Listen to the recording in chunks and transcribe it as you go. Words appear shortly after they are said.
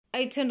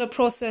A tender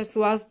process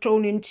was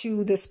thrown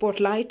into the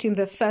spotlight in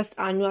the first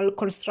annual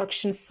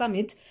construction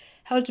summit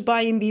held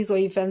by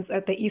Imbizo Events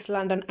at the East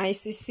London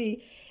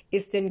ICC.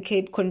 Eastern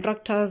Cape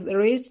contractors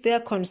raised their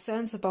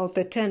concerns about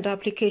the tender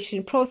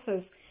application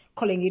process,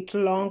 calling it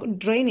long,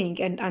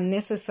 draining and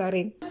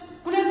unnecessary.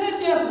 Tendering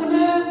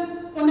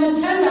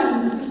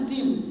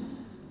system.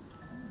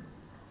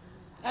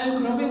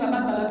 I'm growing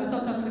about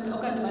South Africa,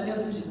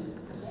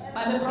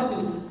 by the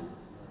province.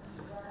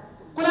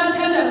 Kuna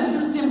tendering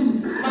systems,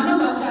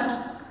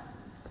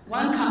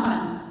 one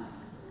company.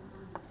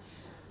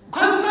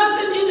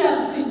 Construction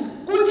industry,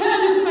 good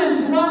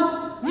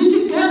we need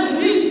to get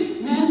rid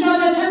of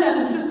the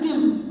tendering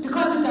system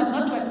because it does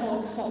not work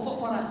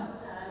for us.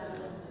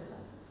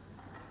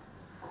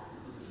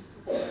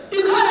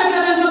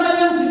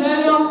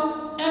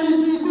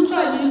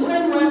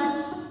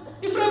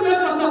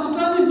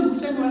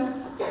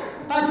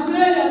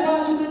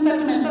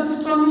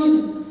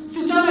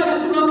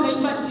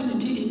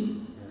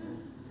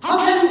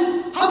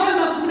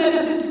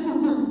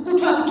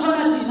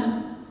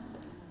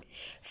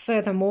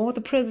 Furthermore,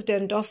 the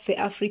president of the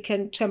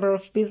African Chamber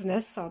of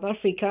Business, South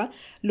Africa,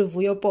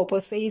 Luvuyo Popo,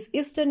 says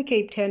Eastern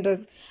Cape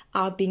tenders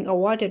are being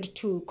awarded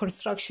to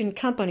construction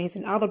companies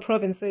in other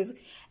provinces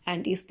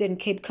and Eastern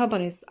Cape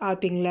companies are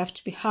being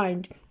left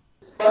behind.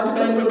 But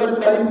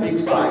big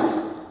five,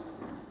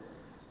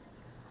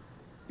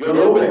 your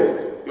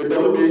ROBEX, your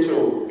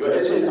WHO, your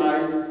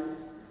HNI,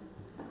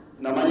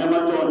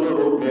 Namanyamatonto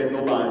roadmap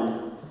no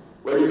band.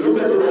 When you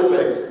look at the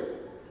ROBEX,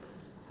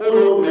 all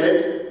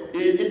roadmap,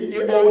 it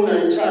own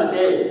a child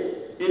day,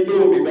 it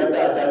don't be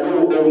better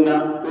no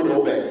owner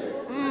ROBEX.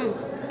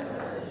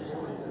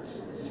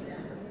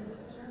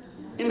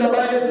 In the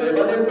Bible,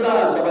 but the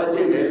class about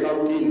the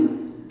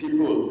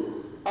people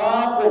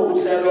are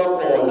Okushalwa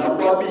Kona,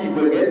 Wabi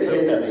will get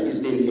tenders in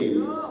Eastern Cape.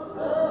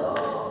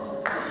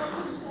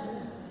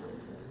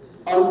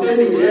 I'm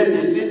standing here in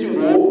the city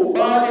walk,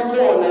 Bali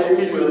Kona, a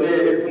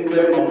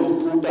millionaire, Mamus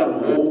Tuta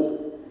walk,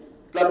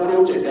 the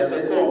project as I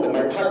call them,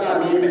 my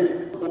partner,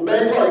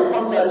 Ubeto, a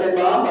consultant,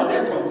 the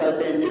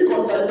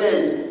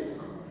consultant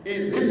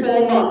is the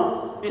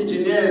former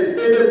engineers,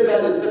 Davis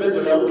Land Service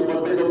around the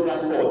Department of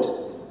Transport.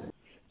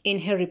 In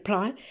her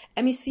reply,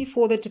 MEC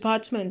for the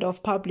Department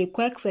of Public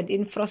Works and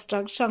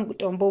Infrastructure,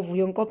 Ngutombo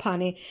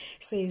Vuyonkopane,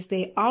 says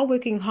they are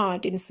working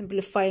hard in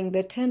simplifying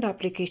the tender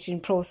application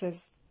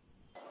process.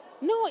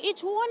 No,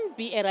 it won't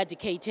be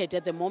eradicated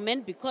at the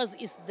moment because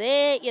it's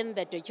there in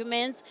the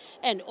documents,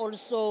 and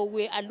also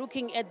we are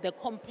looking at the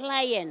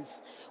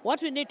compliance.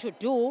 What we need to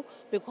do,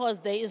 because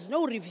there is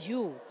no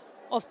review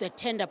of the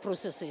tender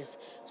processes.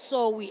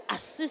 So we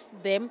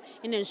assist them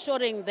in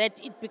ensuring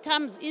that it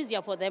becomes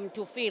easier for them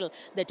to fill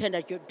the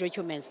tender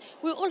documents.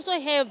 We also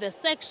have the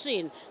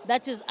section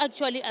that is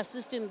actually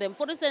assisting them.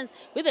 For instance,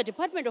 with the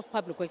Department of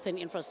Public Works and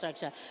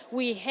Infrastructure,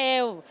 we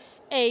have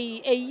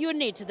a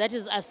unit that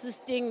is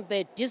assisting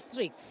the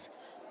districts,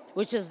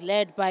 which is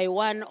led by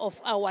one of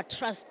our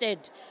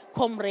trusted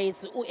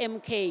comrades,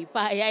 MK,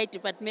 by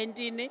department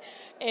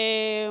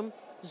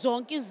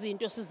zonke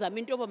izinto sizama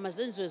into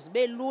mazenziwe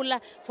zibe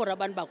lula for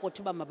abantu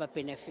bakothi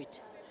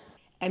benefit.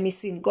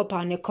 MEC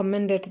Nkopane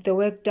commended the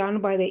work done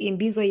by the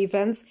Imbizo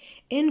Events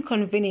in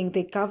convening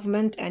the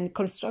government and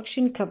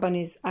construction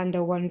companies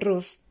under one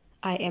roof.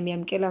 I am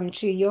Yamkela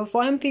Ntshiyo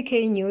for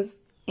MPK News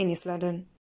in East London.